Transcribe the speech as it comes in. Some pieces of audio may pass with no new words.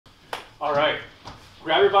All right.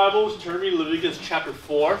 Grab your Bibles, turn to Leviticus chapter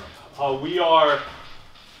 4. We are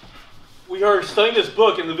studying this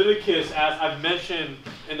book in Leviticus, as I've mentioned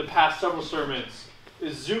in the past several sermons.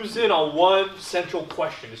 It zooms in on one central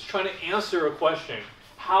question. It's trying to answer a question.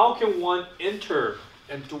 How can one enter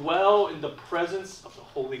and dwell in the presence of the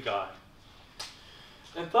Holy God?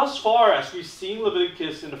 And thus far, as we've seen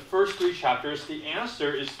Leviticus in the first 3 chapters, the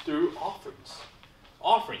answer is through offerings.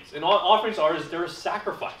 Offerings. And all offerings they're a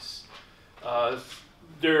sacrifice.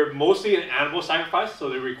 They're mostly an animal sacrifice,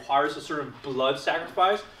 so it requires a certain blood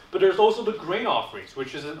sacrifice. But there's also the grain offerings,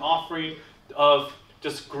 which is an offering of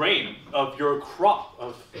just grain, of your crop,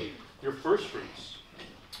 of your first fruits.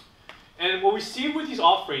 And what we see with these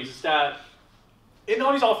offerings is that in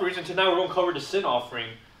all these offerings, and tonight we're going to cover the sin offering,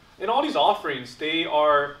 in all these offerings, they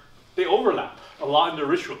overlap a lot in the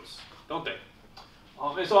rituals, don't they?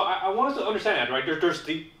 And so I want us to understand that, right? There's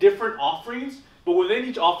the different offerings, but within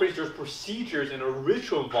each offering, there's procedures and a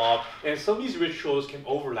ritual involved, and some of these rituals can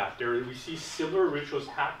overlap. We see similar rituals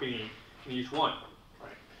happening in each one,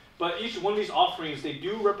 right? But each one of these offerings, they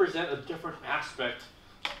do represent a different aspect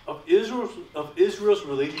of Israel's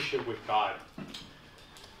relationship with God.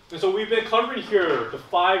 And so we've been covering here the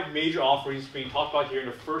 5 major offerings being talked about here in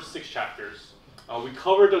the first 6 chapters.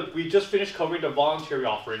 We just finished covering the voluntary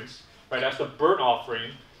offerings, right? That's the burnt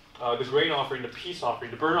offering, the grain offering, the peace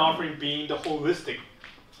offering. The burnt offering being the holistic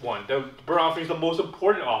one. The burnt offering is the most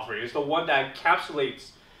important offering. It's the one that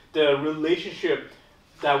encapsulates the relationship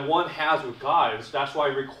that one has with God. And so that's why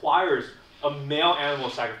it requires a male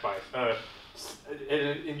animal sacrifice.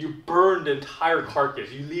 And you burn the entire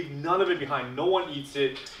carcass. You leave none of it behind. No one eats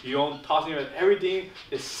it. You don't toss it. Everything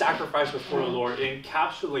is sacrificed before the Lord. It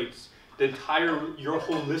encapsulates your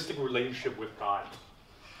holistic relationship with God.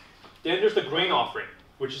 Then there's the grain offering,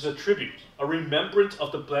 which is a tribute, a remembrance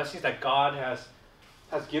of the blessings that God has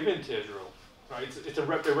given to Israel. Right? It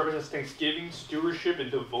represents thanksgiving, stewardship,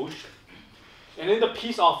 and devotion. And then the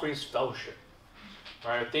peace offering is fellowship.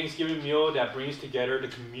 Right? A Thanksgiving meal that brings together the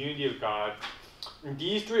community of God. And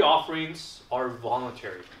these 3 offerings are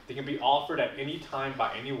voluntary. They can be offered at any time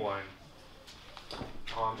by anyone.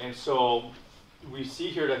 And so we see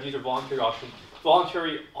here that these are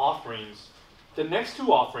voluntary offerings. The next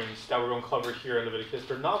 2 offerings that we're going to cover here in Leviticus,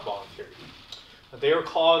 they're not voluntary. They are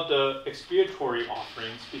called the expiatory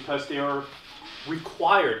offerings because they are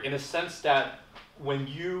required in a sense that when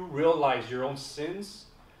you realize your own sins,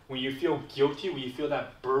 when you feel guilty, when you feel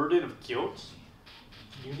that burden of guilt,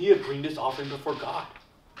 you need to bring this offering before God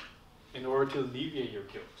in order to alleviate your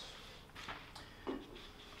guilt.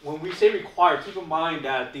 When we say required, keep in mind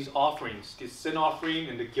that these offerings, the sin offering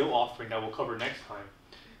and the guilt offering that we'll cover next time,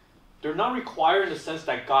 they're not required in the sense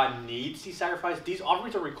that God needs these sacrifices. These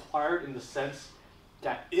offerings are required in the sense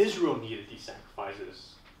that Israel needed these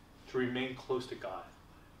sacrifices to remain close to God.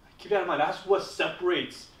 Keep that in mind. That's what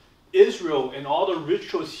separates Israel and all the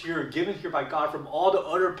rituals here given here by God from all the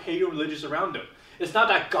other pagan religions around them. It's not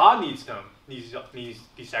that God needs them, these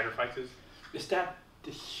sacrifices. It's that the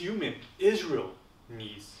human Israel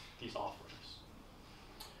needs these offerings.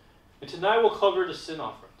 And tonight we'll cover the sin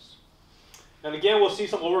offerings. And again, we'll see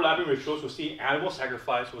some overlapping rituals. We'll see animal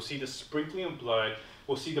sacrifice. We'll see the sprinkling of blood.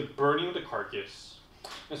 We'll see the burning of the carcass.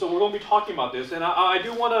 And so we're going to be talking about this. And I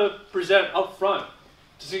do want to present up front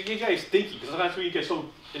to get you guys thinking. Because sometimes when you get so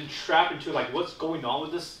entrapped into like what's going on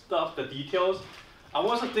with this stuff, the details, I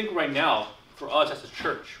want us to think right now for us as a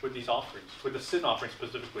church with these offerings, with the sin offering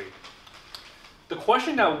specifically. The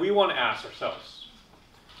question that we want to ask ourselves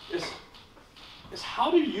is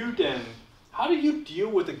how do you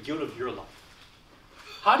deal with the guilt of your life?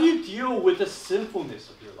 How do you deal with the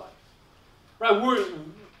sinfulness of your life? Right?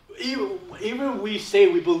 Even we say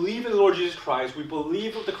we believe in the Lord Jesus Christ, we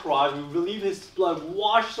believe of the cross, we believe His blood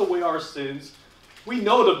washes away our sins. We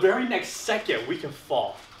know the very next second we can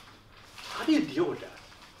fall. How do you deal with that?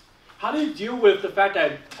 How do you deal with the fact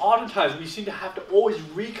that oftentimes we seem to have to always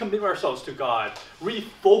recommit ourselves to God,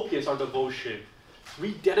 refocus our devotion,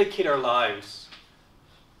 rededicate our lives?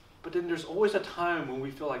 But then there's always a time when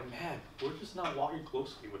we feel like, man, we're just not walking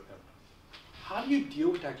closely with Him. How do you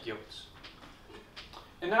deal with that guilt?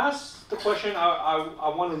 And that's the question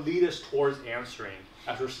I want to lead us towards answering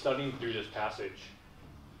as we're studying through this passage.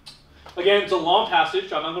 Again, it's a long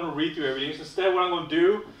passage. I'm not going to read through everything. So instead, what I'm going to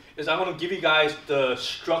do is I'm going to give you guys the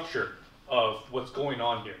structure of what's going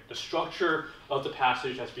on here. The structure of the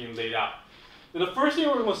passage that's being laid out. And the first thing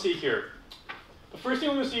we're going to see here, with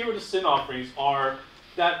the sin offerings are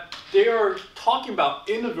that they are talking about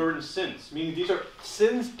inadvertent sins, meaning these are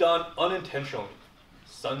sins done unintentionally.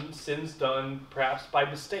 Some sins done perhaps by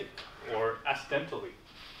mistake or accidentally.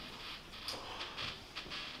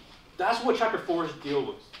 that's what chapter 4 deals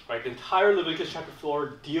with, right? The entire Leviticus chapter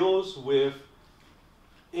 4 deals with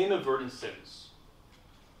inadvertent sins.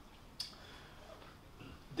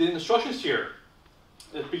 The instructions here,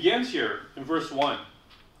 it begins here in verse 1,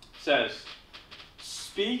 says,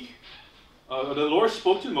 speak, the Lord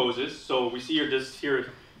spoke to Moses. So we see this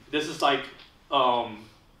is like a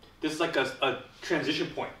transition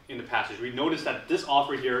point in the passage. We notice that this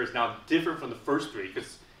offer here is now different from the first three,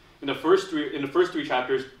 because in the first three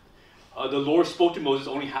chapters, the Lord spoke to Moses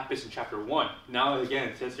only happens in chapter 1. Now again,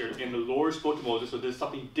 it says here, and the Lord spoke to Moses, so there's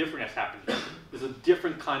something different that's happened here. There's a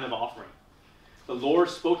different kind of offering. The Lord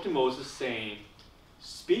spoke to Moses, saying,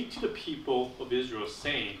 speak to the people of Israel,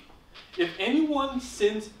 saying, if anyone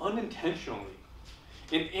sins unintentionally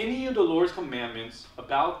in any of the Lord's commandments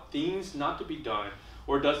about things not to be done,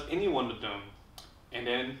 or does any one of them, and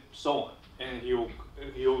then so on. And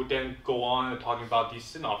he'll then go on and talking about these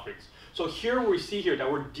sin offerings. So here we see here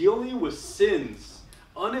that we're dealing with sins,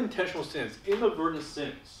 unintentional sins, inadvertent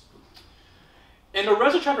sins. And the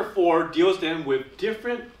rest of chapter 4 deals then with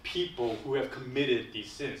different people who have committed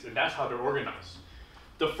these sins, and that's how they're organized.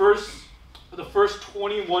 The first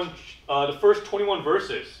 21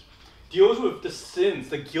 verses deals with the sins,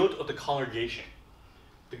 the guilt of the congregation.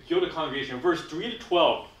 The guilt of the congregation. Verse 3 to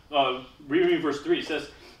 12, reading verse 3, it says,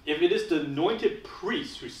 if it is the anointed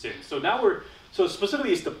priest who sins. So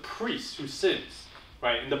specifically it's the priest who sins,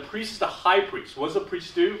 right? And the priest is the high priest. What does the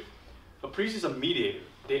priest do? A priest is a mediator.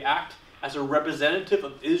 They act as a representative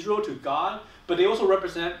of Israel to God, but they also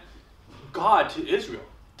represent God to Israel.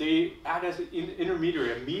 They act as an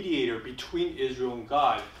intermediary, a mediator between Israel and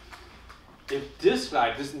God. If this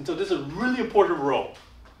guy, so this is a really important role.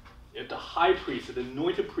 If the high priest, if the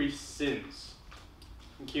anointed priest sins,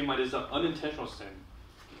 and keep in mind this is an unintentional sin,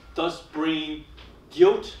 thus bring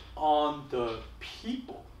guilt on the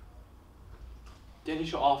people, then he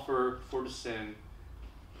shall offer for the sin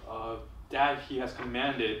that he has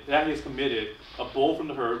committed a bull from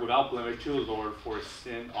the herd without blemish to the Lord for a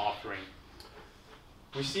sin offering.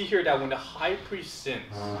 We see here that when the high priest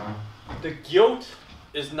sins, the guilt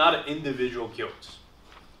is not an individual guilt.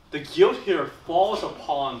 The guilt here falls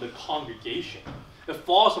upon the congregation. It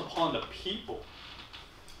falls upon the people.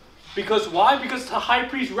 Because why? Because the high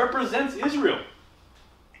priest represents Israel.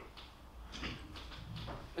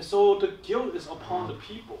 And so the guilt is upon the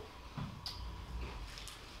people.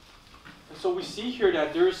 And so we see here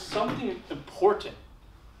that there is something important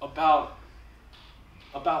about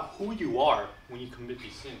who you are when you commit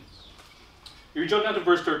these sins. If you jump down to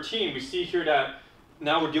verse 13, we see here that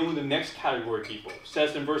now we're dealing with the next category of people. It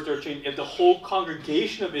says in verse 13, if the whole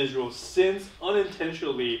congregation of Israel sins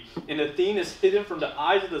unintentionally, and the thing is hidden from the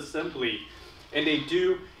eyes of the assembly, and they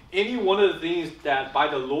do any one of the things that by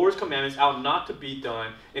the Lord's commandments ought not to be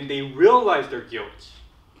done, and they realize their guilt,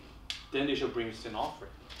 then they shall bring a sin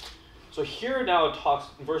offering. So here now it talks,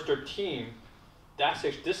 in verse 13,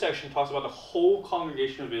 this section talks about the whole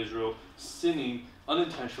congregation of Israel sinning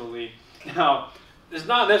unintentionally. Now, it's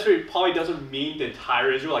not necessarily, probably doesn't mean the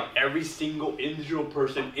entire Israel, like every single Israel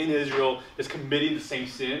person in Israel is committing the same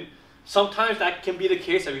sin. Sometimes that can be the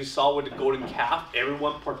case, as we saw with the golden calf.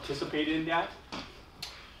 Everyone participated in that.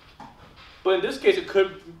 But in this case, it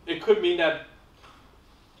could mean that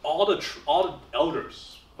all the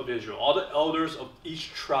elders of Israel, all the elders of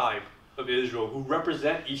each tribe of Israel who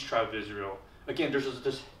represent each tribe of Israel. Again,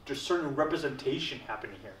 there's certain representation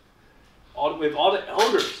happening here. With all the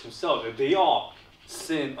elders themselves, they all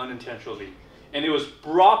sin unintentionally. And it was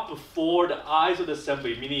brought before the eyes of the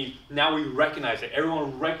assembly, meaning now we recognize it.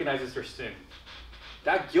 Everyone recognizes their sin.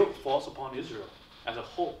 That guilt falls upon Israel as a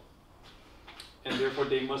whole. And therefore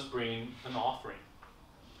they must bring an offering.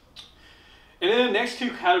 And then the next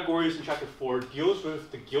two categories in chapter 4 deals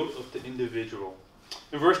with the guilt of the individual.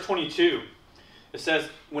 In verse 22, it says,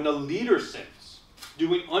 when a leader sins,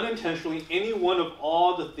 doing unintentionally any one of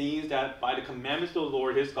all the things that by the commandments of the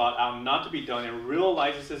Lord his God ought not to be done, and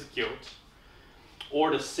realizes his guilt,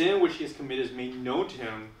 or the sin which he has committed is made known to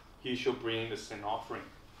him, he shall bring the sin offering.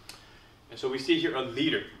 And so we see here a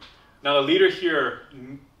leader. Now the leader here,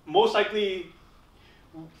 most likely,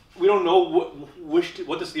 we don't know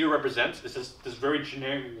what this leader represents. It's just this very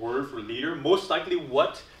generic word for leader. Most likely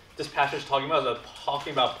what this passage is talking about is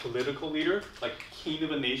talking about political leader, like king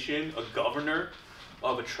of a nation, a governor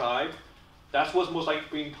of a tribe. That's what's most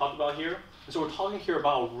likely being talked about here. And so we're talking here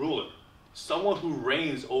about a ruler, someone who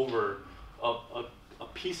reigns over a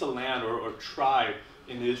piece of land or tribe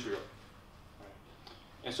in Israel. Right?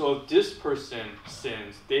 And so if this person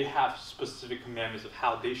sins, they have specific commandments of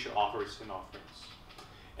how they should offer sin offerings.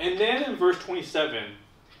 And then in verse 27,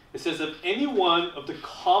 It says, if any one of the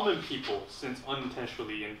common people sins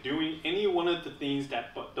unintentionally in doing any one of the things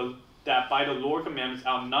that by the Lord commandments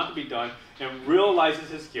ought not to be done, and realizes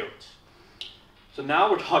his guilt. So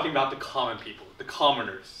now we're talking about the common people, the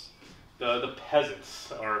commoners, the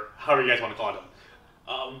peasants, or however you guys want to call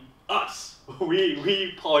them. Us.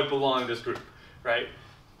 We probably belong in this group, right?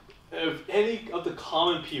 If any of the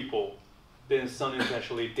common people then sin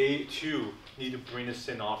unintentionally, they too need to bring a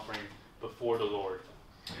sin offering before the Lord.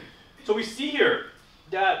 So we see here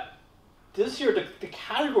that the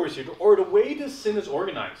categories here, or the way the sin is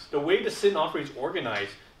organized, the way the sin offering is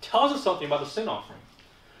organized, tells us something about the sin offering.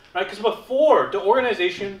 Right? Because before, the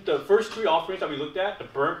organization, the first three offerings that we looked at, the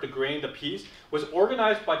burnt, the grain, the peace, was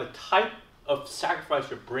organized by the type of sacrifice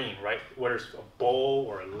you're bringing, right? Whether it's a bull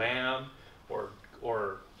or a lamb or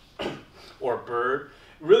a bird.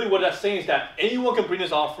 Really what that's saying is that anyone can bring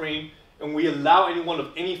this offering, and we allow anyone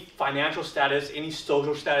of any financial status, any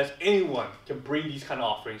social status, anyone can bring these kind of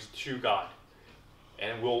offerings to God.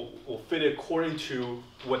 And we'll fit it according to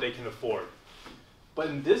what they can afford. But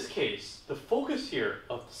in this case, the focus here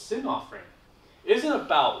of the sin offering isn't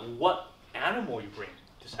about what animal you bring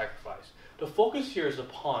to sacrifice. The focus here is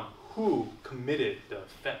upon who committed the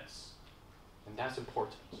offense. And that's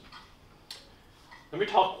important. Let me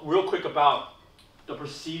talk real quick about the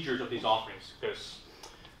procedures of these offerings, because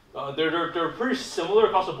they're pretty similar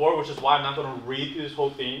across the board, which is why I'm not going to read through this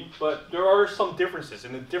whole thing. But there are some differences,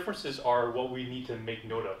 and the differences are what we need to make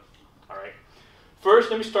note of. All right.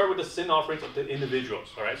 First, let me start with the sin offerings of the individuals.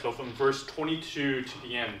 All right. So from verse 22 to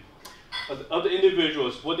the end of the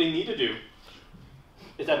individuals, what they need to do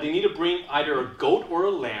is that they need to bring either a goat or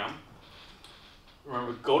a lamb.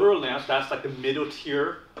 Remember, goat or a lamb, so that's like the middle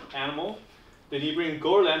tier animal. They need to bring a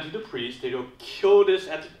goat or lamb to the priest. They will kill this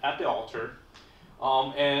at the altar.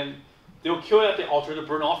 And they'll kill it at the altar to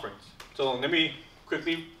burn offerings. So let me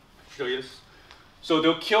quickly show you this. So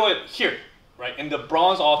they'll kill it here, right? In the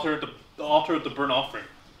bronze altar, the altar of the burnt offering.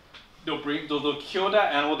 They'll kill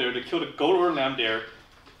that animal there. They'll kill the goat or lamb there.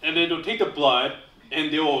 And then they'll take the blood,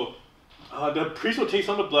 and the priest will take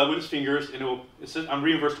some of the blood with his fingers, and it says, I'm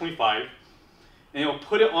reading verse 25. And he'll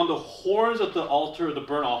put it on the horns of the altar of the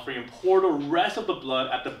burnt offering and pour the rest of the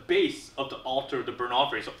blood at the base of the altar of the burnt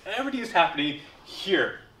offering. So everything is happening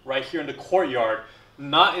here, right here in the courtyard,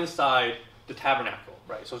 not inside the tabernacle,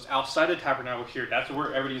 right? So it's outside the tabernacle here. That's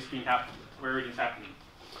where everything's happening.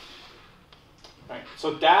 Right.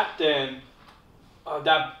 So that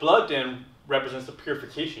blood then represents the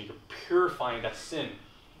purification. You're purifying that sin,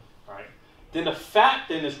 right? Then the fat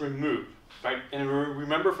then is removed. Right? And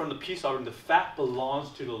remember from the peace offering, the fat belongs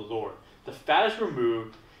to the Lord. The fat is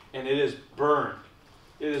removed and it is burned.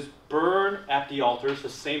 It is burned at the altar. It's the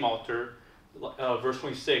same altar, verse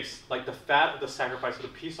 26, like the fat of the sacrifice of the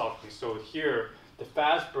peace offering. So here, the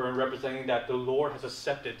fat is burned, representing that the Lord has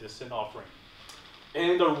accepted this sin offering.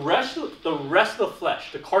 And the rest of the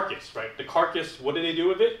flesh, the carcass, right? The carcass, what did they do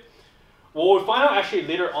with it? Well, we'll find out actually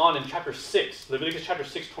later on in chapter 6, Leviticus chapter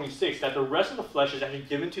 6, 26, that the rest of the flesh is actually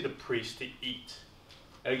given to the priest to eat.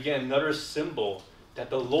 And again, another symbol that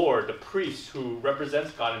the Lord, the priest who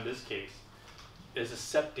represents God in this case, is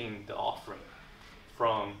accepting the offering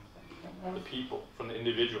from the people, from the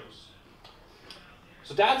individuals.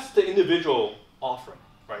 So that's the individual offering,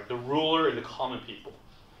 right? The ruler and the common people.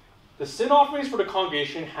 The sin offerings for the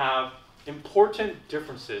congregation have important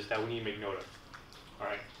differences that we need to make note of. All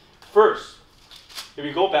right. First, if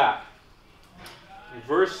we go back, in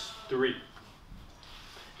verse 3, it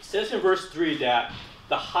says in verse 3 that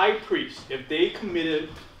the high priest, if they committed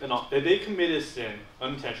sin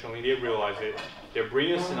unintentionally, they realize it, they're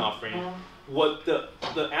bringing a sin offering, what the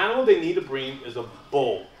animal they need to bring is a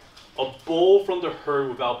bull from the herd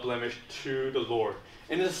without blemish to the Lord.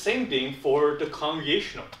 And it's the same thing for the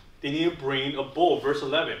congregational. They need to bring a bull, verse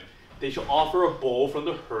 11. They shall offer a bull from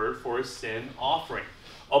the herd for a sin offering.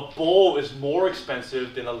 A bull is more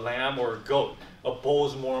expensive than a lamb or a goat. A bull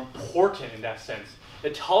is more important in that sense.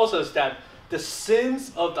 It tells us that the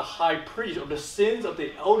sins of the high priest, or the sins of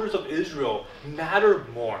the elders of Israel, matter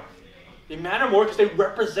more. They matter more because they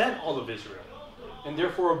represent all of Israel. And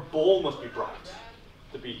therefore a bull must be brought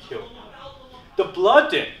to be killed. The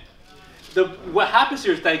blood then. What happens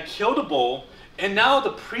here is they kill the bull, and now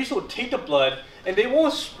the priest will take the blood, and they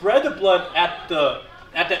won't spread the blood at the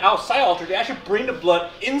outside altar. They actually bring the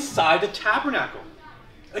blood inside the tabernacle.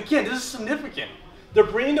 Again, this is significant. They're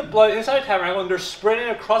bringing the blood inside the tabernacle, and they're spreading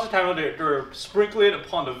it across the tabernacle. They're sprinkling it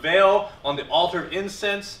upon the veil, on the altar of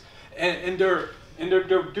incense, and they're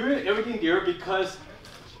doing everything there because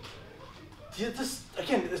this,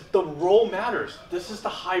 again, the role matters. This is the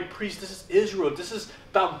high priest. This is Israel. This is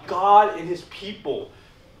about God and his people.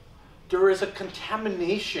 there is a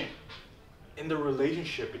contamination in the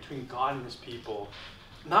relationship between God and his people.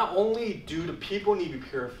 Not only do the people need to be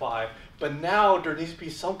purified, but now there needs to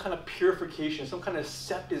be some kind of purification, some kind of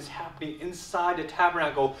acceptance happening inside the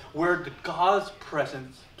tabernacle where God's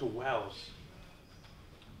presence dwells.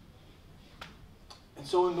 And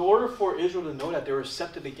so in order for Israel to know that they were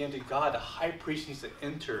accepted again to God, the high priest needs to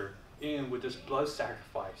enter in with this blood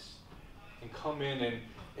sacrifice and come in, and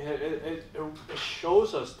it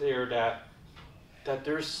shows us there that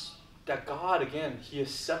God, again, he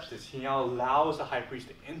accepts this. He now allows the high priest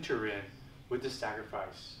to enter in with this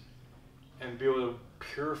sacrifice and be able to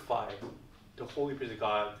purify the holy place of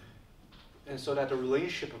God, and so that the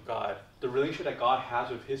relationship of God, the relationship that God has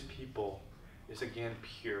with his people, is again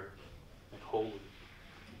pure and holy.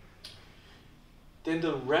 Then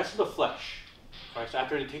the rest of the flesh, right? So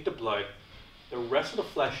after they take the blood, the rest of the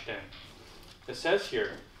flesh then, it says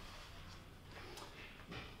here,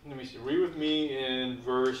 let me see, read with me in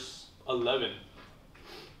verse 11.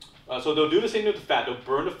 So they'll do the same with the fat. They'll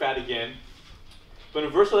burn the fat again. But in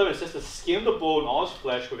verse 11 it says, to skin the bull and all its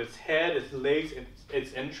flesh with its head, its legs,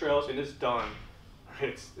 its entrails, and its dung.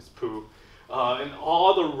 It's poo. And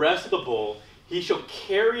all the rest of the bull, he shall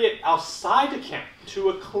carry it outside the camp to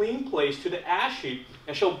a clean place, to the ash heap,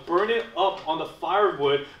 and shall burn it up on the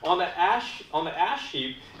firewood. On the ash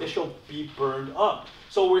heap, it shall be burned up.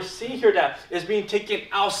 So we're seeing here that it's being taken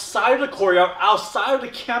outside of the courtyard, outside of the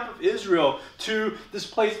camp of Israel, to this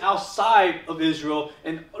place outside of Israel,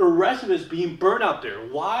 and the rest of it is being burned out there.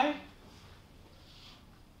 Why?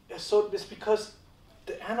 It's because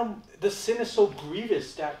the sin is so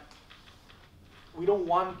grievous that we don't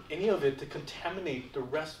want any of it to contaminate the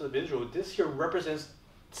rest of Israel. This here represents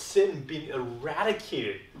sin being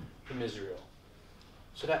eradicated from Israel,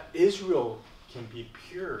 so that Israel can be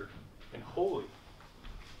pure and holy.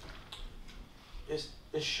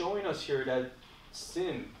 It's showing us here that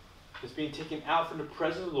sin is being taken out from the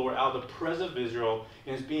presence of the Lord, out of the presence of Israel,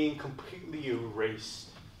 and is being completely erased.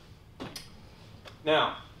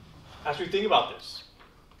 Now, as we think about this,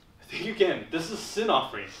 think again, this is a sin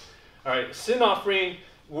offering. All right, sin offering,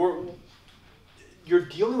 you're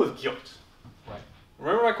dealing with guilt. Right.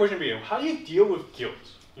 Remember my question being, how do you deal with guilt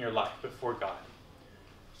in your life before God?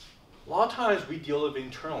 A lot of times we deal with it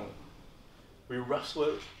internally. We wrestle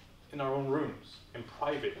it in our own rooms, in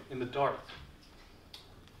private, in the dark.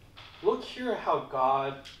 Look here how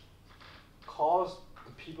God caused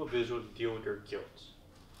the people of Israel to deal with their guilt.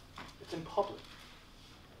 It's in public.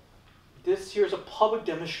 This here is a public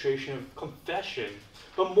demonstration of confession,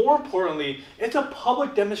 but more importantly, it's a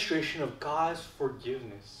public demonstration of God's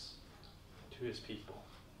forgiveness to his people.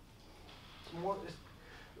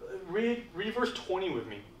 Read verse 20 with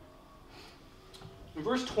me. In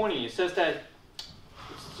verse 20, it says that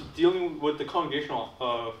it's dealing with the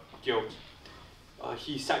congregational guilt.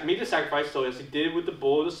 He made the sacrifice, so as he did with the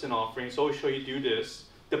bull of the sin offering, so shall he do this.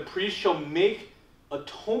 The priest shall make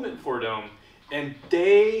atonement for them, and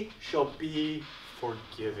they shall be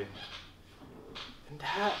forgiven. And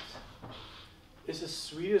that is the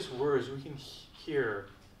sweetest words we can hear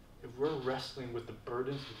if we're wrestling with the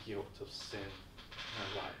burdens and guilt of sin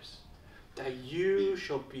in our lives. That you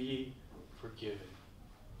shall be forgiven.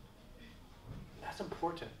 That's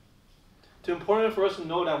important. It's important for us to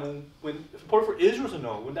know that it's important for Israel to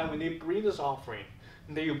know that when they bring this offering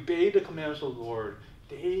and they obey the commandments of the Lord,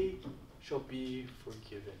 they shall be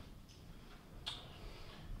forgiven.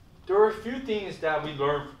 There are a few things that we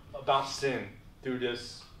learn about sin through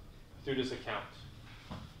this account,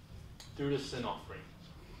 through this sin offering.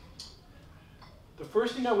 The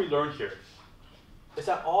first thing that we learn here is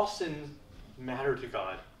that all sins matter to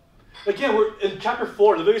God. Again, we're in chapter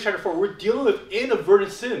 4, Leviticus chapter 4, we're dealing with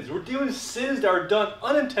inadvertent sins. We're dealing with sins that are done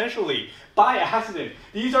unintentionally, by accident.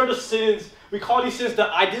 These are the sins, we call these sins the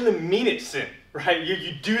I didn't mean it sin, right?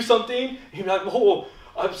 You do something, and you're like, oh,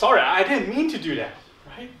 I'm sorry, I didn't mean to do that,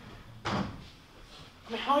 right? I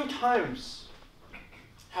mean, how many times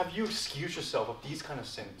have you excused yourself of these kind of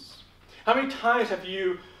sins? How many times have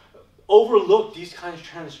you overlooked these kinds of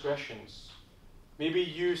transgressions? Maybe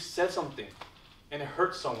you said something and it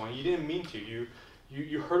hurt someone. You didn't mean to.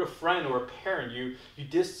 You hurt a friend or a parent. You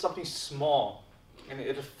did something small and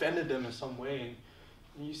it offended them in some way.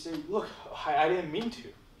 And you say, look, I didn't mean to.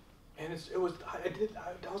 And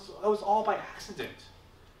that was all by accident.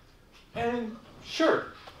 And sure,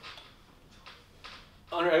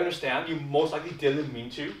 I understand you most likely didn't mean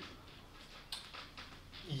to.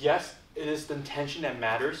 Yes, it is the intention that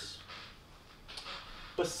matters.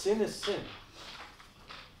 But sin is sin.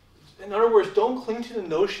 In other words, don't cling to the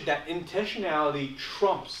notion that intentionality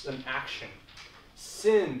trumps an action.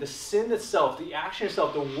 sin itself, the action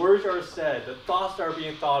itself, the words that are said, the thoughts that are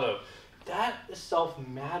being thought of, that itself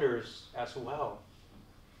matters as well.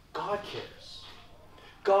 God cares.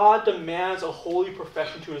 God demands a holy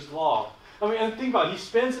perfection to his law. I mean, and think about it. He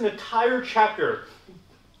spends an entire chapter,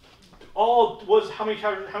 how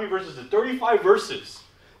many verses is it? 35 verses,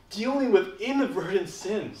 dealing with inadvertent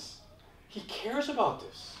sins. He cares about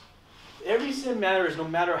this. Every sin matters, no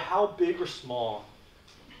matter how big or small.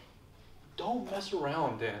 Don't mess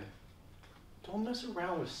around then. Don't mess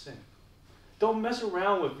around with sin. Don't mess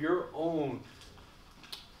around with your own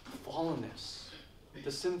fallenness,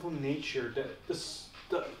 the sinful nature,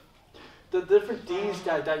 the different things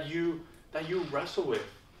that you wrestle with.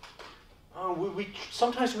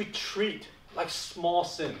 Sometimes we treat like small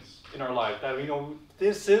sins in our life that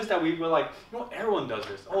these sins that we were like, everyone does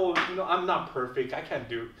this. Oh, I'm not perfect. I can't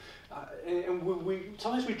do. And we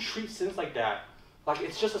sometimes we treat sins like that, like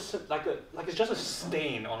it's just a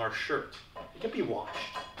stain on our shirt. It can be washed.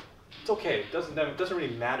 It's okay. It doesn't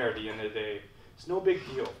really matter at the end of the day. It's no big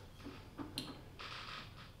deal.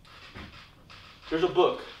 There's a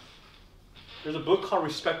book called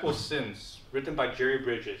Respectable Sins, written by Jerry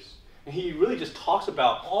Bridges. And he really just talks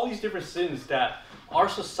about all these different sins that our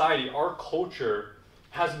society, our culture,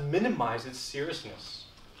 has minimized its seriousness.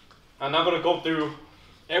 I'm not going to go through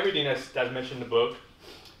everything that's mentioned in the book,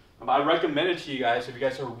 but I recommend it to you guys if you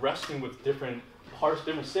guys are wrestling with different parts,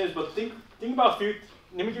 different sins. But think about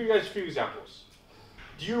let me give you guys a few examples.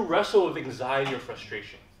 Do you wrestle with anxiety or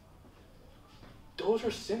frustration? Those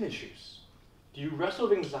are sin issues. Do you wrestle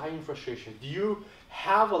with anxiety and frustration? Do you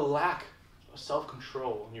have a lack of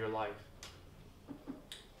self-control in your life?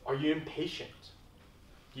 Are you impatient?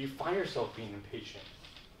 Do you find yourself being impatient?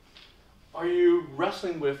 Are you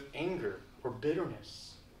wrestling with anger or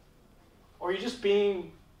bitterness? Are you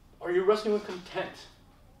wrestling with content?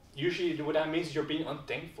 Usually what that means is you're being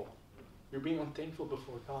unthankful. You're being unthankful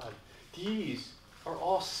before God. These are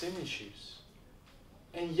all sin issues.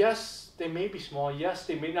 And yes, they may be small. Yes,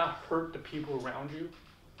 they may not hurt the people around you.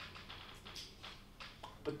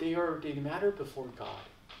 But they matter before God.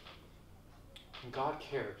 And God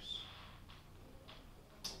cares.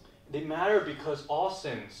 They matter because all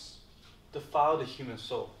sins defile the human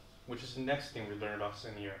soul, which is the next thing we learn about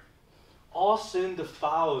sin here. All sin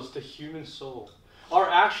defiles the human soul. Our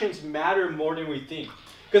actions matter more than we think.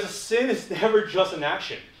 Because a sin is never just an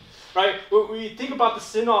action. Right? When we think about the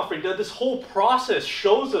sin offering, that this whole process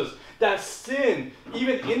shows us that sin,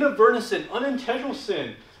 even inadvertent sin, unintentional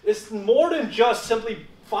sin, is more than just simply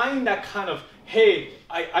finding that kind of, hey,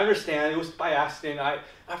 I understand, it was by accident, I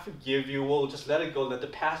forgive you, we'll just let it go, let the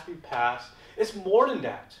past be past. It's more than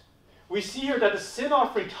that. We see here that the sin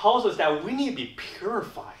offering tells us that we need to be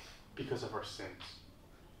purified because of our sins.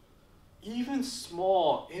 Even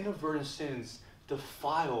small, inadvertent sins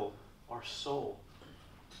defile our soul.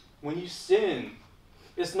 When you sin,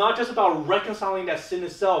 it's not just about reconciling that sin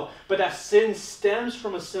itself, but that sin stems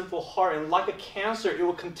from a sinful heart. And like a cancer, it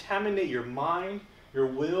will contaminate your mind, your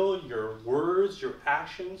will, your words, your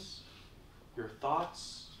actions, your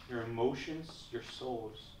thoughts, your emotions, your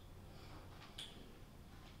souls.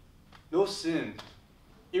 No sin,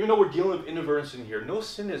 even though we're dealing with inadvertent sin here, no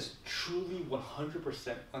sin is truly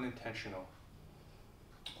 100% unintentional.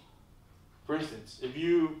 For instance, if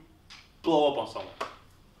you blow up on someone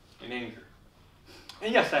in anger,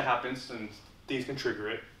 and yes, that happens, and things can trigger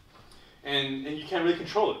it, and you can't really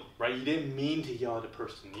control it, right? You didn't mean to yell at a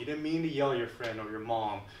person. You didn't mean to yell at your friend or your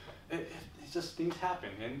mom. It's just things happen,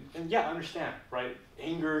 and yeah, I understand, right?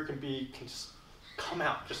 Anger can just come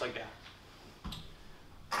out just like that.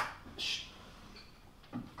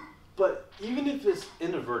 But even if it's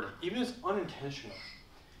inadvertent, even if it's unintentional,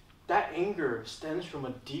 that anger stems from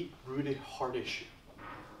a deep-rooted heart issue,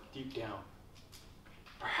 deep down.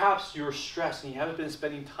 Perhaps you're stressed and you haven't been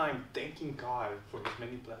spending time thanking God for his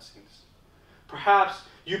many blessings. Perhaps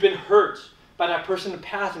you've been hurt by that person in the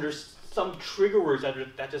past and there's some trigger words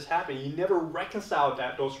that just happened. You never reconciled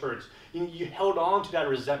those hurts. You held on to that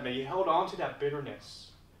resentment. You held on to that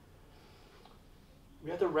bitterness. We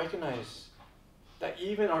have to recognize that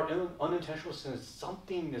even our unintentional sins,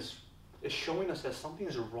 something is showing us that something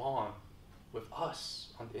is wrong with us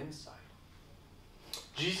on the inside.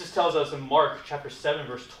 Jesus tells us in Mark chapter 7,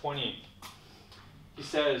 verse 20, he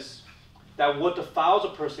says that what defiles a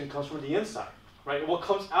person comes from the inside, right? What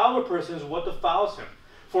comes out of a person is what defiles him.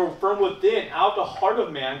 For from within, out of the heart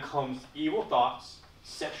of man comes evil thoughts,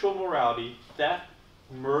 sexual immorality, theft,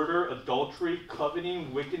 murder, adultery,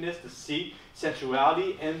 coveting, wickedness, deceit,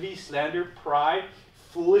 sensuality, envy, slander, pride,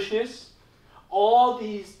 foolishness. All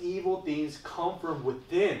these evil things come from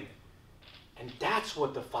within. And that's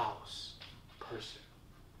what defiles a person.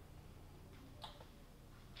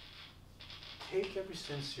 take every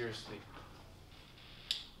sin seriously.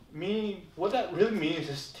 Meaning, what that really means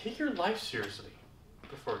is take your life seriously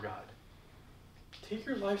before God. Take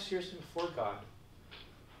your life seriously before God.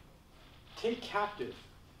 Take captive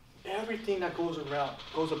everything that goes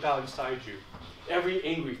about inside you. Every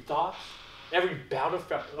angry thought, every bout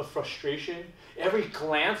of frustration, every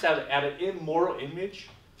glance at an immoral image,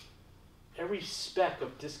 every speck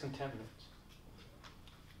of discontentment.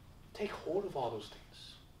 Take hold of all those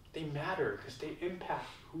things. They matter because they impact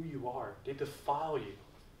who you are. They defile you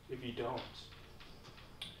if you don't.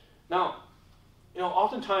 Now,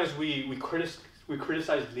 oftentimes we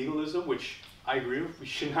criticize legalism, which I agree with. We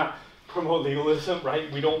should not promote legalism,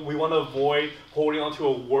 right? We want to avoid holding on to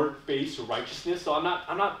a work-based righteousness. So I'm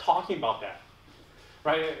not talking about that,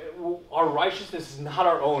 right? Our righteousness is not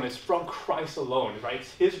our own. It's from Christ alone, right?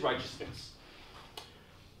 It's His righteousness.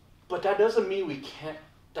 But that doesn't mean we can't.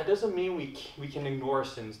 That doesn't mean we can ignore our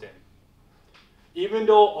sins then. Even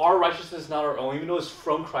though our righteousness is not our own, even though it's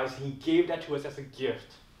from Christ, and He gave that to us as a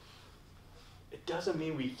gift, it doesn't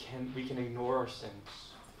mean we can ignore our sins.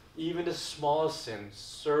 Even the smallest sins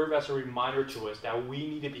serve as a reminder to us that we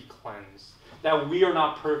need to be cleansed, that we are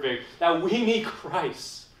not perfect, that we need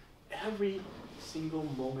Christ every single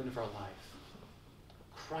moment of our life.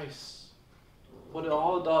 Christ. What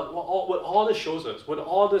all this shows us, what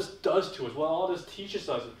all this does to us, what all this teaches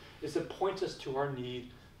us, is it points us to our need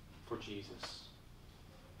for Jesus.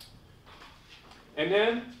 And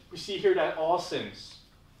then we see here that all sins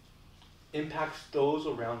impacts those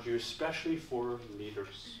around you, especially for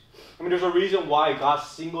leaders. I mean, there's a reason why God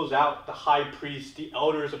singles out the high priest, the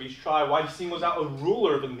elders of each tribe, why He singles out a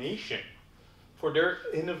ruler of a nation for their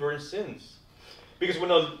inadvertent sins. Because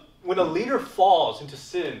when a leader falls into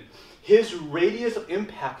sin, his radius of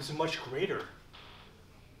impact is much greater.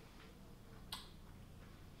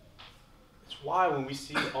 It's why when we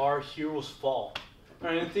see our heroes fall,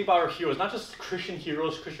 right, and think about our heroes, not just Christian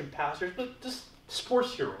heroes, Christian pastors, but just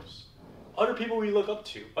sports heroes, other people we look up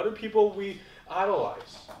to, other people we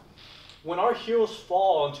idolize. When our heroes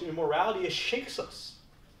fall into immorality, it shakes us.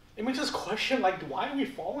 It makes us question, why are we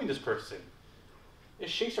following this person? It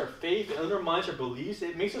shakes our faith, it undermines our beliefs,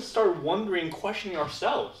 it makes us start wondering, questioning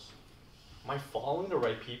ourselves. Am I following the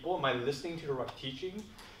right people? Am I listening to the right teaching?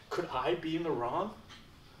 Could I be in the wrong?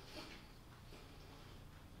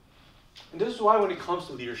 And this is why when it comes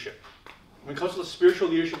to leadership, when it comes to the spiritual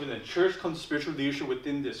leadership within the church, comes to spiritual leadership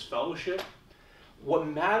within this fellowship, what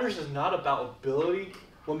matters is not about ability.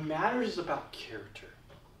 What matters is about character.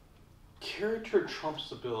 Character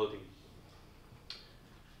trumps ability.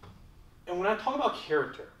 And when I talk about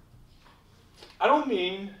character, I don't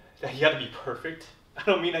mean that you have to be perfect. I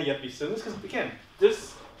don't mean that you have to be sinless, because again,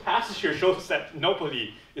 this passage here shows that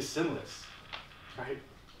nobody is sinless, right?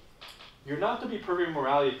 You're not to be perfect in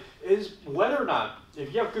morality. It is whether or not,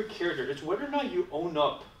 if you have good character, it's whether or not you own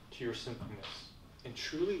up to your sinfulness and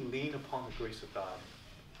truly lean upon the grace of God.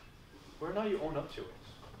 Whether or not you own up to it.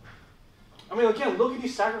 I mean, again, look at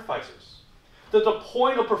these sacrifices. The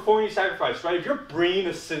point of performing these sacrifices, right? If you're bringing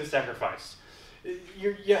a sin sacrifice,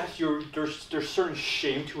 there's certain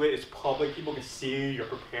shame to it. It's public. People can see you. You're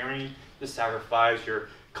preparing the sacrifice. You're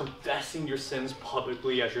confessing your sins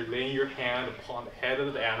publicly as you're laying your hand upon the head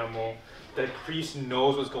of the animal. The priest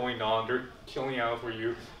knows what's going on. They're killing the animal for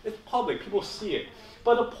you. It's public. People see it.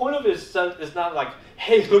 But the point of it is not like,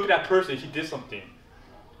 hey, look at that person. He did something.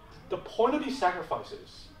 The point of these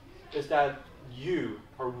sacrifices is that you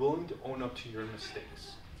are willing to own up to your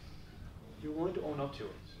mistakes. You're willing to own up to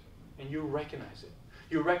it. And you recognize it.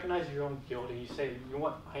 You recognize your own guilt and you say, you know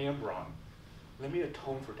what, I am wrong. Let me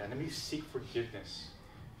atone for that. Let me seek forgiveness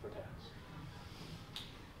for that.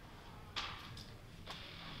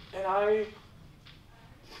 And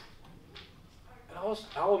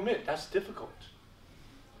I'll admit, that's difficult.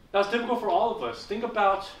 That's difficult for all of us. Think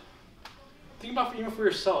about even for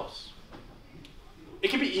yourselves. It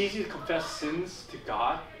can be easy to confess sins to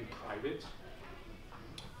God in private.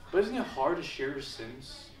 But isn't it hard to share your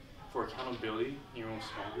sins for accountability in your own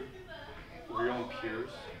small group, with your own peers,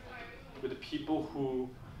 with the people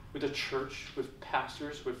with the church, with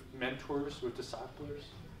pastors, with mentors, with disciplers?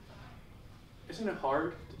 Isn't it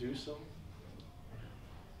hard to do so?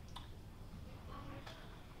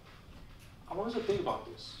 I want us to think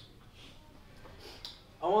about this.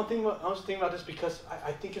 I want to think about this because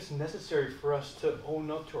I think it's necessary for us to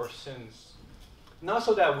own up to our sins. Not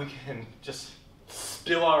so that we can just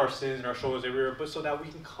spill out our sins and our shoulders everywhere, but so that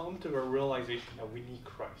we can come to a realization that we need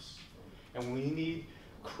Christ. And we need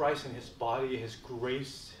Christ and His body, His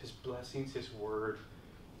grace, His blessings, His word.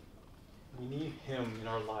 We need Him in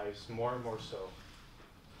our lives more and more so.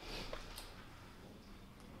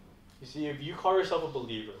 You see, if you call yourself a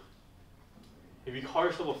believer, if you call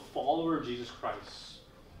yourself a follower of Jesus Christ,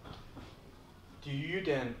 do you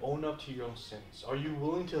then own up to your own sins? Are you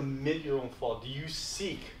willing to admit your own fault? Do you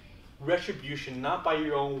seek retribution not by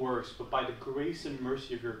your own works, but by the grace and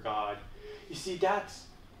mercy of your God? You see, that's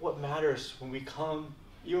what matters when we come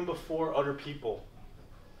even before other people.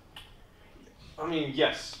 I mean,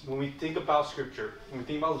 yes, when we think about Scripture, when we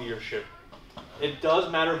think about leadership, it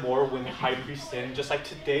does matter more when the high priest sins. Just like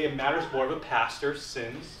today, it matters more if a pastor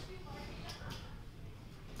sins.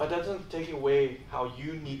 But that doesn't take away how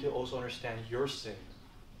you need to also understand your sin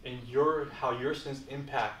and how your sins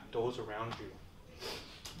impact those around you.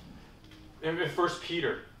 In 1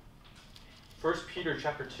 Peter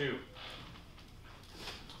chapter 2.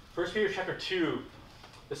 1 Peter chapter 2,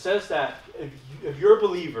 it says that if you're a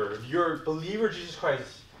believer of Jesus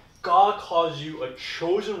Christ, God calls you a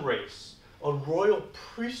chosen race, a royal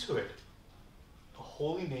priesthood, a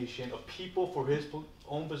holy nation, a people for his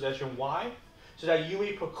own possession. Why? So that you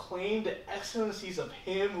may proclaim the excellencies of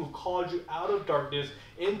him who called you out of darkness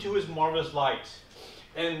into his marvelous light.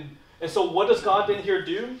 And so what does God then here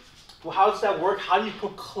do? Well, how does that work? How do you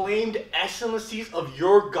proclaim the excellencies of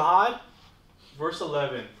your God? Verse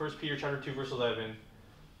 11, 1 Peter chapter 2, verse 11.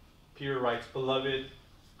 Peter writes, "Beloved,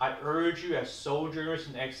 I urge you as sojourners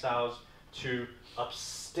and exiles to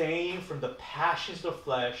abstain from the passions of the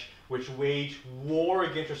flesh which wage war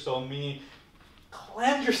against your soul," meaning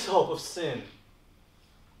cleanse yourself of sin.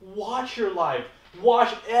 Watch your life.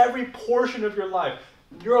 Watch every portion of your life.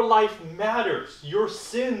 Your life matters. Your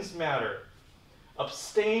sins matter.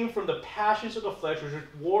 Abstain from the passions of the flesh which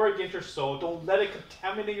war against your soul. Don't let it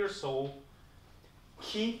contaminate your soul.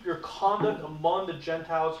 Keep your conduct among the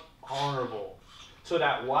Gentiles honorable. So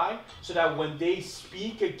that why? So that when they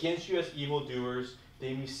speak against you as evildoers,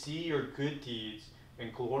 they may see your good deeds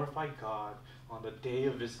and glorify God on the day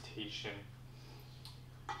of visitation.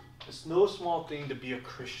 It's no small thing to be a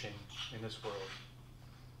Christian in this world.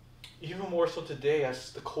 Even more so today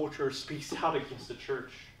as the culture speaks out against the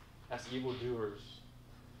church as evildoers.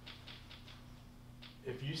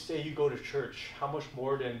 If you say you go to church, how much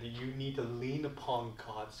more then do you need to lean upon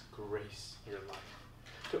God's grace in your life?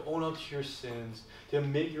 To own up to your sins, to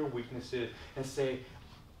admit your weaknesses, and say,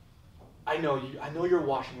 I know you're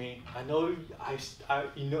watching me. I know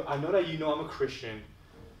that you know I'm a Christian,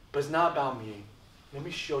 but it's not about me. Let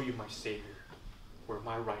me show you my Savior, where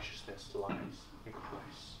my righteousness lies in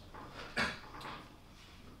Christ.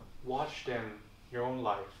 Watch then your own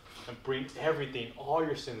life and bring everything, all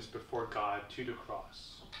your sins before God to the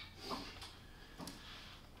cross.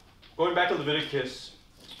 Going back to Leviticus,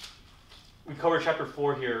 we covered chapter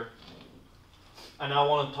 4 here. And now I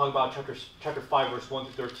want to talk about chapter 5, verse 1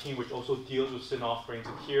 to 13, which also deals with sin offerings.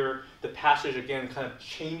 And here, the passage again kind of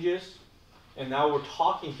changes. And now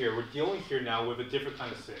we're dealing here now with a different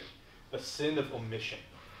kind of sin. A sin of omission.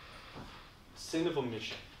 Sin of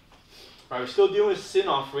omission. Right, we're still dealing with sin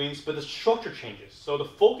offerings, but the structure changes. So the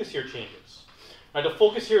focus here changes. Right, the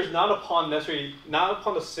focus here is not upon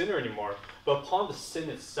the sinner anymore, but upon the sin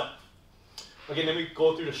itself. Again, let me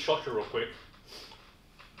go through the structure real quick.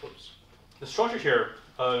 Oops. The structure here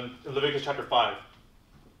in Leviticus chapter 5.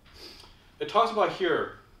 It talks about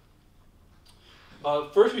here.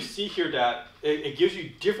 First, we see here that it gives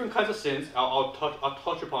you different kinds of sins. I'll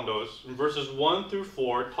touch upon those. In verses 1 through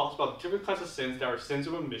 4, it talks about different kinds of sins that are sins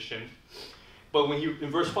of omission. But in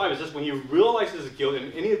verse 5, it says, when he realizes his guilt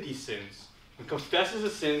in any of these sins and confesses the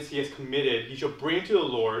sins he has committed, he shall bring to the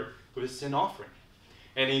Lord with a sin offering.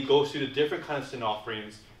 And he goes through the different kinds of sin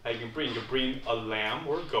offerings that you can bring. You can bring a lamb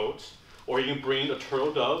or a goat, or you can bring a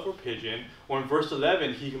turtle dove or pigeon, or in verse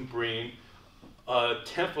 11, he can bring a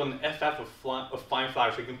tenth of an ephah of fine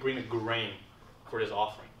flour, so you can bring a grain for this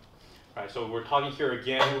offering. Right, so we're talking here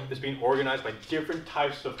again, it's being organized by different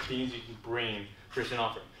types of things you can bring for sin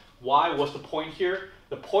offering. Why? What's the point here?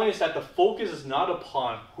 The point is that the focus is not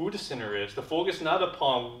upon who the sinner is. The focus is not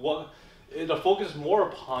upon the focus is more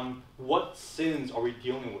upon what sins are we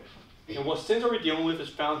dealing with. And what sins are we dealing with is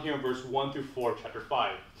found here in verse 1 through 4 of chapter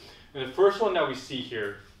 5. And the first one that we see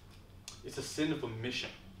here is the sin of omission.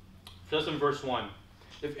 Just in verse 1.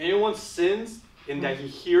 If anyone sins in that he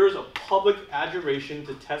hears a public adjuration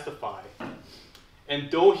to testify, and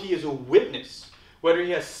though he is a witness, whether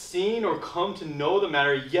he has seen or come to know the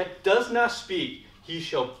matter, yet does not speak, he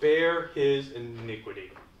shall bear his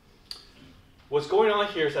iniquity. What's going on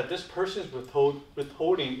here is that this person is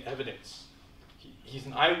withholding evidence. He's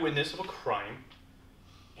an eyewitness of a crime,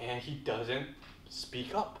 and he doesn't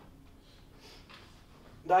speak up.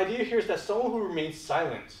 The idea here is that someone who remains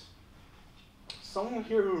silent, someone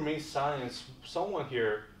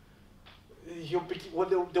here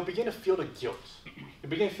they'll begin to feel the guilt. They'll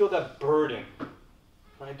begin to feel that burden,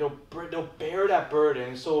 right? They'll bear that burden.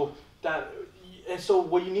 And so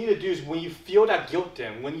what you need to do is when you feel that guilt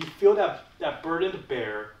then, when you feel that burden to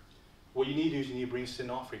bear, what you need to do is you need to bring sin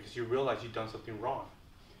offering because you realize you've done something wrong.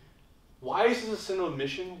 Why is this a sin of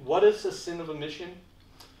omission? What is a sin of omission?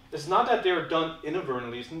 It's not that they are done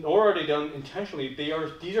inadvertently, nor are they done intentionally.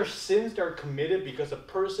 These are sins that are committed because a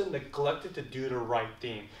person neglected to do the right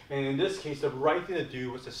thing. And in this case, the right thing to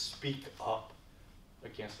do was to speak up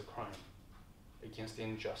against the crime, against the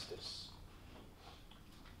injustice.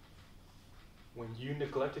 When you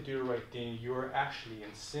neglect to do the right thing, you are actually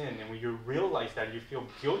in sin. And when you realize that, you feel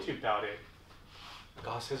guilty about it,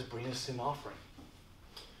 God says, bring a sin offering.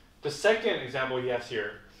 The second example he has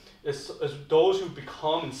here is those who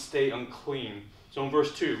become and stay unclean. So in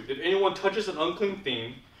verse 2, if anyone touches an unclean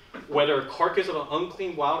thing, whether a carcass of an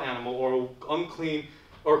unclean wild animal or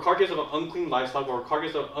a carcass of an unclean livestock or a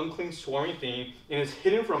carcass of an unclean swarming thing, and is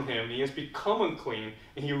hidden from him, and he has become unclean,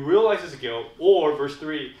 and he realizes guilt, or verse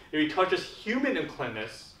 3, if he touches human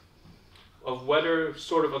uncleanness, of whatever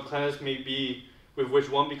sort of uncleanness may be with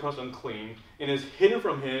which one becomes unclean, and is hidden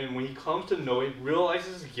from him, and when he comes to know it,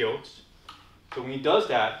 realizes his guilt. So when he does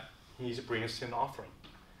that, he needs to bring a sin offering.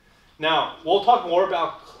 Now, we'll talk more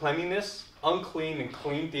about cleanliness, unclean, and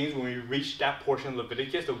clean things when we reach that portion of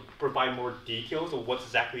Leviticus to provide more details of what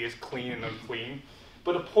exactly is clean and unclean.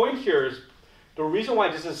 But the point here is, the reason why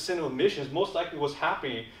this is a sin of omission is most likely what's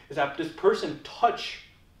happening is that this person touched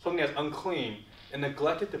something that's unclean and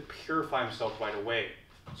neglected to purify himself right away.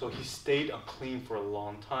 So he stayed unclean for a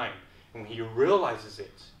long time. And when he realizes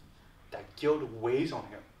it, that guilt weighs on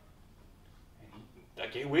him.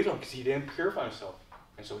 That guilt weighs on him because he didn't purify himself.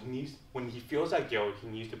 And so when he feels that guilt, he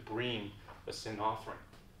needs to bring a sin offering.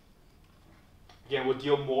 Again, we'll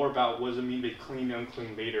deal more about what does it mean to be clean and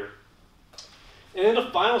unclean later. And then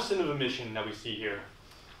the final sin of omission that we see here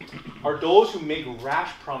are those who make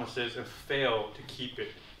rash promises and fail to keep it.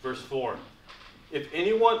 Verse 4. If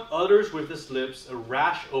anyone utters with his lips a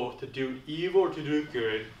rash oath to do evil or to do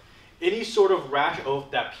good, any sort of rash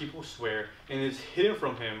oath that people swear and is hidden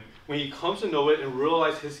from him, when he comes to know it and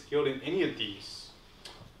realize his guilt in any of these,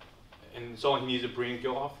 and so on, he needs to bring a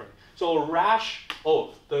guilt offering. So a rash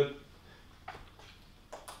oath,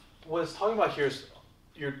 what it's talking about here is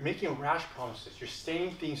you're making rash promises. You're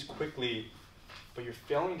saying things quickly, but you're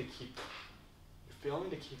failing to keep them. You're failing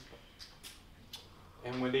to keep them.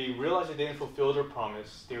 And when they realize they didn't fulfill their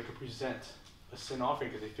promise, they are to present a sin offering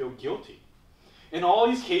because they feel guilty. In all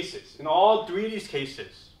these cases, in all three of these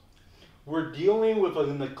cases, we're dealing with a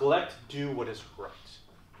neglect to do what is right.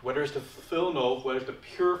 Whether it's to fulfill an oath, whether it's to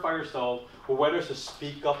purify yourself, or whether it's to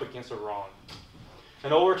speak up against a wrong.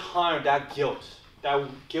 And over time, that guilt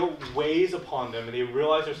weighs upon them, and they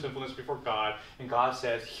realize their sinfulness before God, and God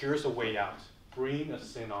says, here's a way out. Bring a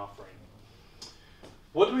sin offering.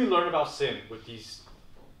 What do we learn about sin with these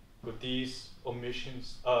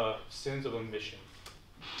omissions, sins of omission?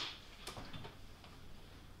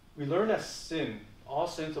 We learn that all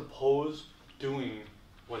sins oppose doing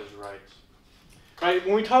what is right. Right?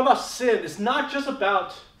 When we talk about sin, it's not just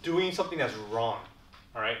about doing something that's wrong.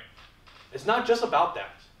 All right? It's not just about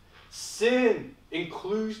that. Sin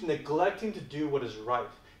includes neglecting to do what is right.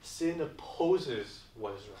 Sin opposes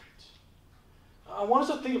what is right. I want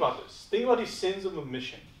us to think about this. Think about these sins of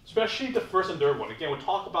omission, especially the first and third one. Again, we'll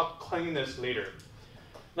talk about cleanliness later.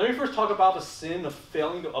 Let me first talk about the sin of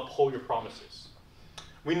failing to uphold your promises.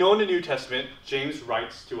 We know in the New Testament, James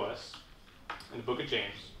writes to us in the book of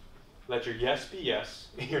James, let your yes be yes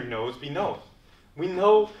and your no's be no. We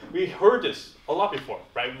heard this a lot before,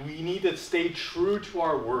 right? We need to stay true to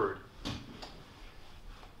our word.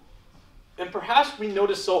 And perhaps we know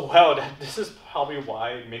this so well that this is probably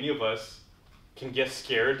why many of us can get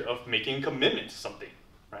scared of making a commitment to something,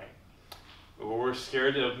 right? We're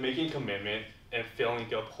scared of making a commitment and failing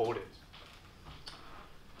to uphold it.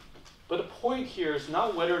 But the point here is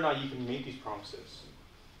not whether or not you can make these promises.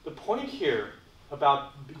 The point here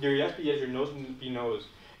about your yes be yes, your no's be no's,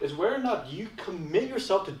 is whether or not you commit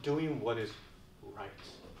yourself to doing what is right.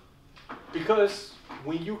 Because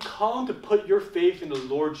when you come to put your faith in the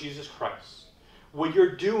Lord Jesus Christ, what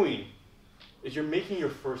you're doing is you're making your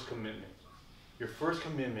first commitment. Your first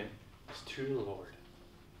commitment is to the Lord.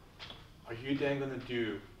 Are you then going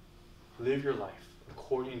to live your life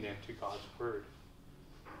according then to God's word?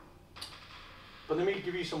 But let me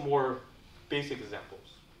give you some more basic examples.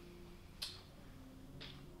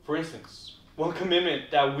 For instance, one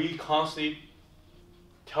commitment that we constantly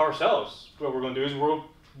tell ourselves what we're going to do is we'll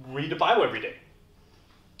read the Bible every day.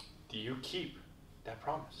 Do you keep that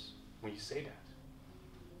promise when you say that?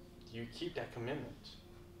 Do you keep that commitment?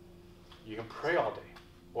 You can pray all day.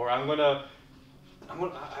 Or I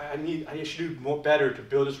should do more better to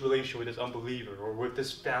build this relationship with this unbeliever or with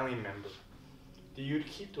this family member. Do you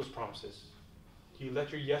keep those promises? Do you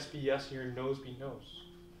let your yes be yes and your no's be no's?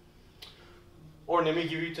 Or let me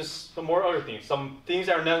give you just some more other things. Some things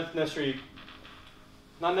that are not necessarily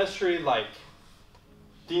like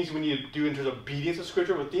things we need to do in terms of obedience to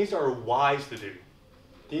Scripture, but things that are wise to do.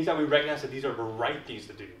 Things that we recognize that these are the right things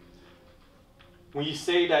to do. When you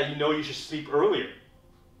say that you know you should sleep earlier,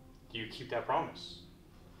 do you keep that promise?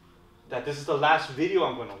 That this is the last video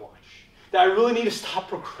I'm going to watch. That I really need to stop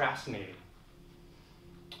procrastinating.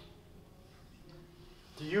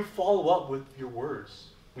 Do you follow up with your words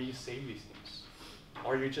when you say these things?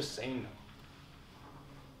 Or are you just saying them?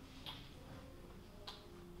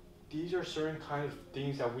 These are certain kind of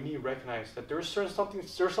things that we need to recognize, that there are some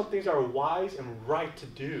things that are wise and right to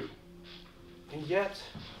do. And yet,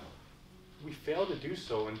 we fail to do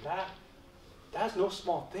so, and that's no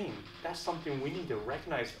small thing. That's something we need to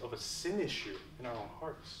recognize of a sin issue in our own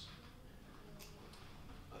hearts.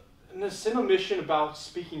 And the sin omission about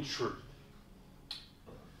speaking truth.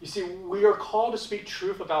 You see, we are called to speak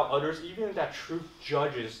truth about others, even if that truth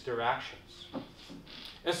judges their actions.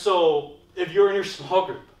 And so, if you're in your small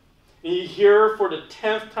group, and you hear for the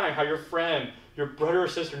 10th time how your friend, your brother or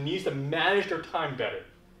sister needs to manage their time better,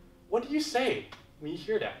 what do you say when you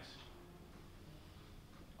hear that?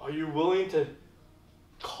 Are you willing to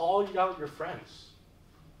call out your friends?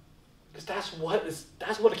 Because that's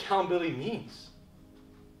what accountability means.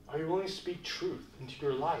 Are you willing to speak truth into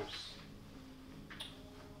your lives?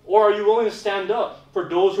 Or are you willing to stand up for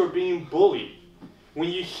those who are being bullied? When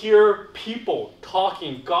you hear people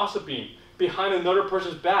talking, gossiping behind another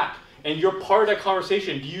person's back, and you're part of that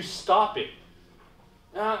conversation, do you stop it?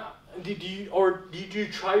 Do you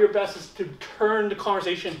try your best to turn the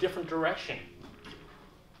conversation in a different direction?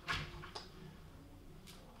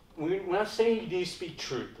 We're not saying you need to speak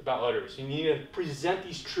truth about others. You need to present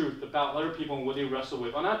these truths about other people and what they wrestle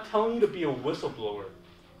with. I'm not telling you to be a whistleblower.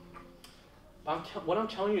 What I'm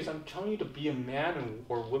telling you is I'm telling you to be a man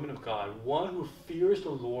or woman of God, one who fears the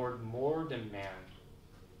Lord more than man.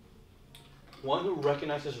 One who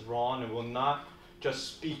recognizes wrong and will not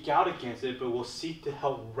just speak out against it, but will seek to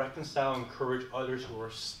help reconcile and encourage others who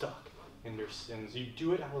are stuck in their sins. You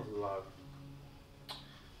do it out of love.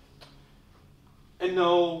 And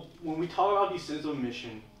no, when we talk about these sins of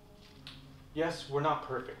omission, yes, we're not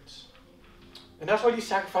perfect. And that's why these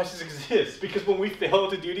sacrifices exist. Because when we fail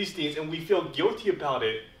to do these things and we feel guilty about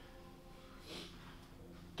it,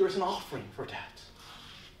 there's an offering for that.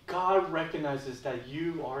 God recognizes that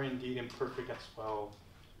you are indeed imperfect as well.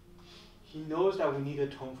 He knows that we need to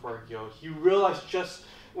atone for our guilt.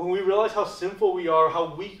 When we realize how sinful we are,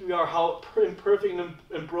 how weak we are, how imperfect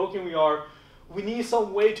and broken we are, we need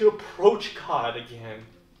some way to approach God again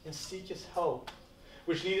and seek His help.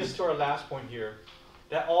 Which leads us to our last point here,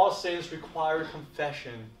 that all sins require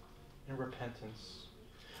confession and repentance.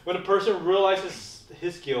 When a person realizes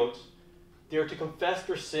his guilt, they are to confess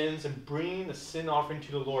their sins and bring the sin offering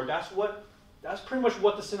to the Lord. That's pretty much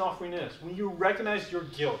what the sin offering is. When you recognize your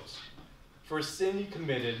guilt for a sin you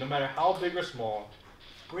committed, no matter how big or small,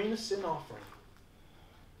 bring the sin offering.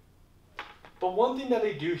 But one thing that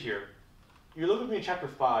they do here, you look with me in chapter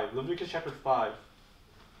 5, Leviticus chapter 5.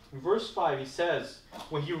 In verse 5, he says,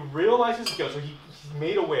 when he realizes guilt, so he's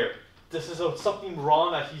made aware, this is something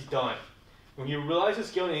wrong that he's done. When he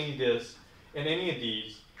realizes guilt in any of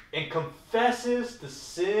these, and confesses the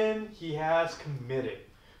sin he has committed.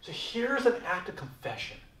 So here's an act of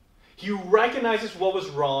confession. He recognizes what was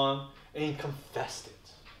wrong, and he confessed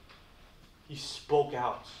it. He spoke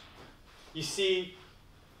out. You see,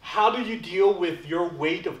 how do you deal with your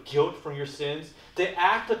weight of guilt from your sins? The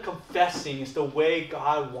act of confessing is the way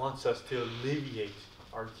God wants us to alleviate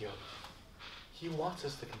our guilt. He wants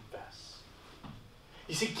us to confess.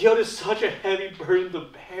 You see, guilt is such a heavy burden to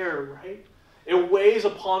bear, right? It weighs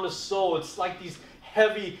upon the soul. It's like these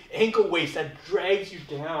heavy ankle weights that drags you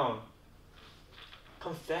down.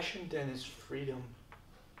 Confession then is freedom.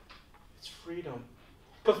 It's freedom.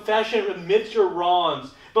 Confession admits your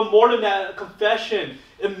wrongs. But more than that, confession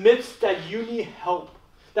admits that you need help.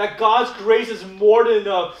 That God's grace is more than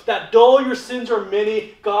enough. That though your sins are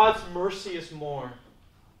many, God's mercy is more.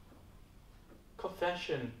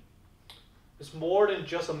 Confession is more than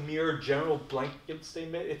just a mere general blanket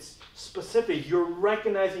statement. It's specific. You're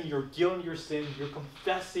recognizing your guilt and your sin. You're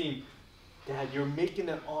confessing that you're making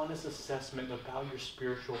an honest assessment about your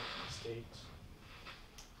spiritual state.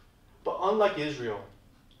 But unlike Israel,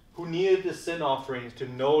 who needed the sin offerings to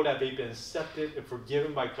know that they've been accepted and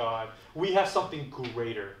forgiven by God, we have something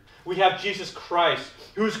greater. We have Jesus Christ,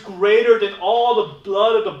 who's greater than all the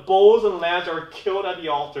blood of the bulls and lambs that were killed at the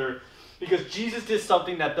altar, because Jesus did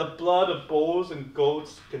something that the blood of bulls and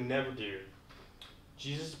goats could never do.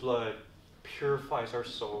 Jesus' blood purifies our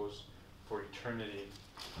souls for eternity.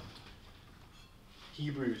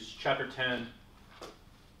 Hebrews chapter 10,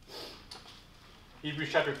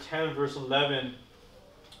 verse 11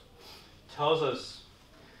 tells us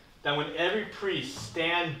that when every priest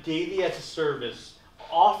stand daily at the service,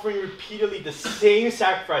 offering repeatedly the same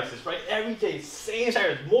sacrifices, right? Every day, same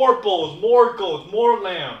sacrifices, more bulls, more goats, more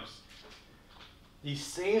lambs. These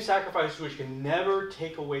same sacrifices which can never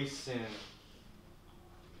take away sin.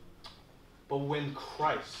 But when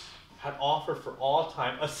Christ had offered for all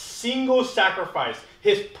time a single sacrifice,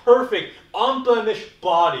 his perfect, unblemished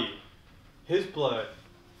body, his blood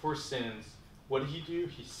for sins, what did he do?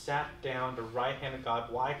 He sat down at the right hand of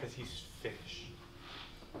God. Why? Because he's finished.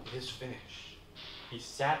 It is finished. He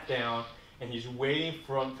sat down and he's waiting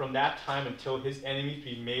from that time until his enemies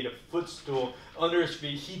be made a footstool under his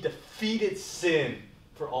feet. He defeated sin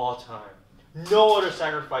for all time. No other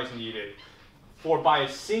sacrifice needed. For by a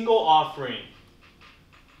single offering,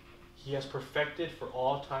 he has perfected for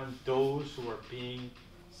all time those who are being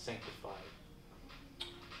sanctified.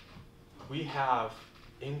 We have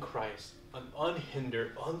in Christ an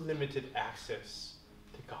unhindered, unlimited access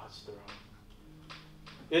to God's throne.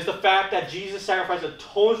 It is the fact that Jesus' sacrifice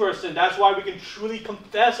atones for our sin. That's why we can truly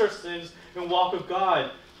confess our sins and walk with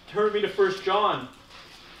God. Turn with me to 1 John.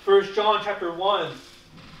 1 John chapter 1,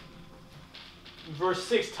 verse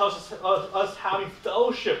 6 tells us having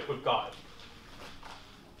fellowship with God.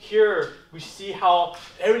 Here we see how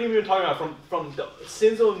everything we've been talking about, from the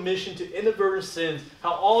sins of omission to inadvertent sins,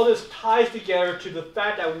 how all this ties together to the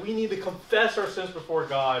fact that we need to confess our sins before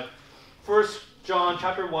God. 1 John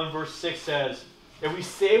chapter 1, verse 6 says, if we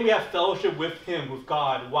say we have fellowship with him, with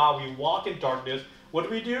God, while we walk in darkness,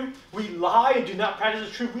 what do? We lie and do not practice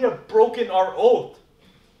the truth. We have broken our oath.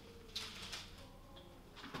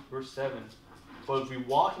 Verse 7, but if we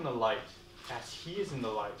walk in the light, as he is in the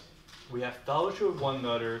light, we have fellowship with one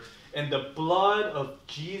another, and the blood of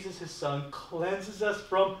Jesus, his son, cleanses us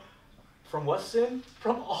from what sin?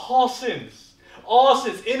 From all sins. All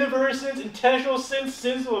sins, inadvertent sins, intentional sins,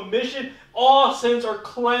 sins of omission, all sins are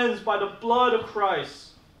cleansed by the blood of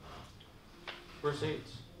Christ. Verse 8,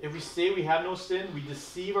 if we say we have no sin, we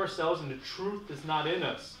deceive ourselves and the truth is not in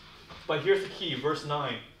us. But here's the key, verse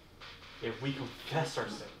 9, if we confess our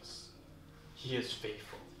sins, he is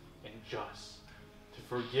faithful and just to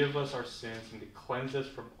forgive us our sins and to cleanse us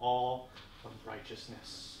from all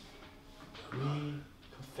unrighteousness. We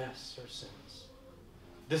confess our sins.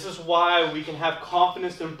 This is why we can have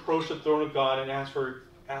confidence to approach the throne of God and ask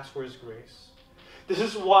for his grace. This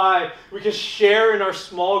is why we can share in our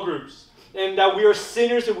small groups and that we are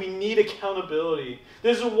sinners and we need accountability.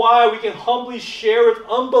 This is why we can humbly share with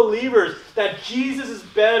unbelievers that Jesus is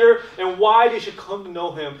better and why they should come to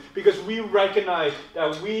know him, because we recognize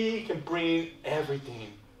that we can bring everything,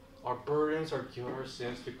 our burdens, our guilt, our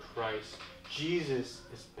sins to Christ. Jesus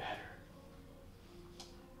is better.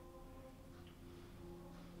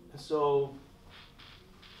 And so,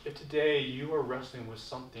 if today you are wrestling with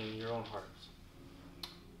something in your own heart,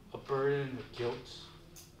 a burden of guilt,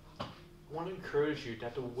 I want to encourage you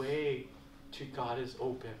that the way to God is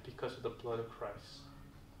open because of the blood of Christ.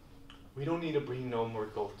 We don't need to bring no more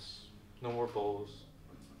goats, no more bulls.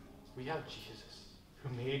 We have Jesus who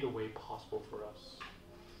made a way possible for us.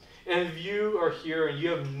 And if you are here and you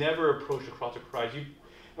have never approached the cross of Christ,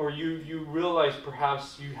 you realize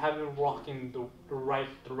perhaps you haven't been walking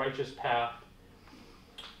the righteous path,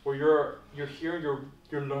 or you're here and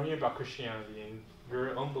you're learning about Christianity and you're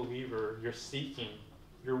an unbeliever, you're seeking,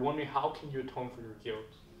 you're wondering how can you atone for your guilt.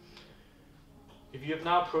 If you have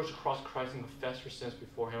not approached the cross of Christ and confessed your sins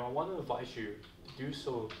before him, I want to invite you to do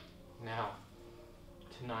so now,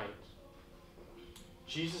 tonight.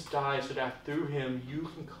 Jesus died so that through him you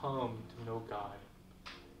can come to know God.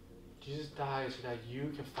 Jesus died so that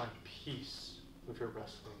you can find peace with your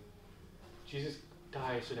wrestling. Jesus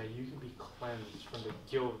died so that you can be cleansed from the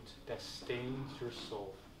guilt that stains your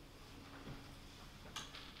soul.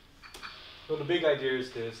 So the big idea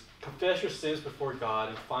is this: confess your sins before God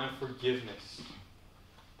and find forgiveness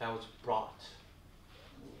that was brought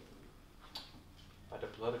by the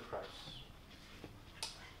blood of Christ.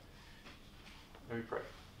 Let me pray.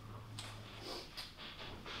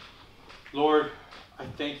 Lord, I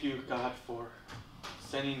thank you, God, for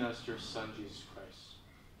sending us your Son, Jesus Christ.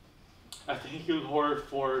 I thank you, Lord,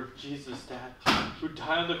 for Jesus, that who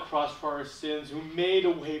died on the cross for our sins, who made a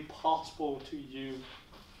way possible to you.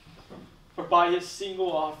 For by his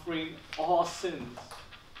single offering, all of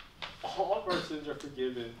our sins are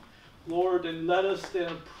forgiven. Lord, and let us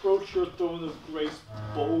then approach your throne of grace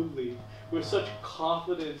boldly, with such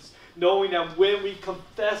confidence, knowing that when we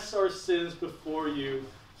confess our sins before you,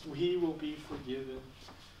 we will be forgiven.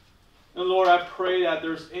 And Lord, I pray that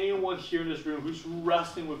there's anyone here in this room who's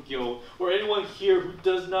wrestling with guilt, or anyone here who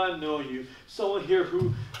does not know you, someone here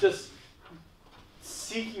who just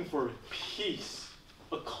seeking for peace,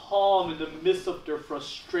 a calm in the midst of their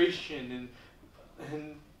frustration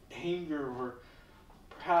and anger, or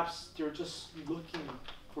perhaps they're just looking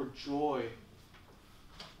for joy,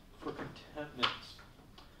 for contentment.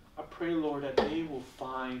 I pray, Lord, that they will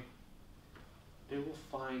find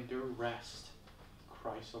their rest in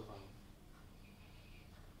Christ alone.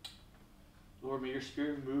 Lord, may your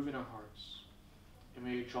Spirit move in our hearts, and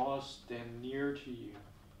may you draw us then near to you,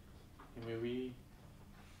 and may we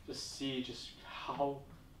see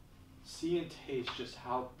and taste just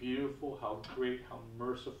how beautiful, how great, how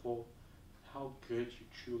merciful, how good you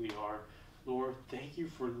truly are. Lord, thank you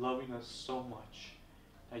for loving us so much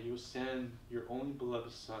that you send your only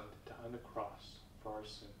beloved Son to die on the cross for our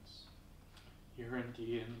sins. You're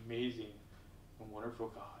indeed an amazing and wonderful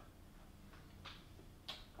God.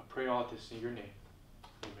 I pray all this in your name.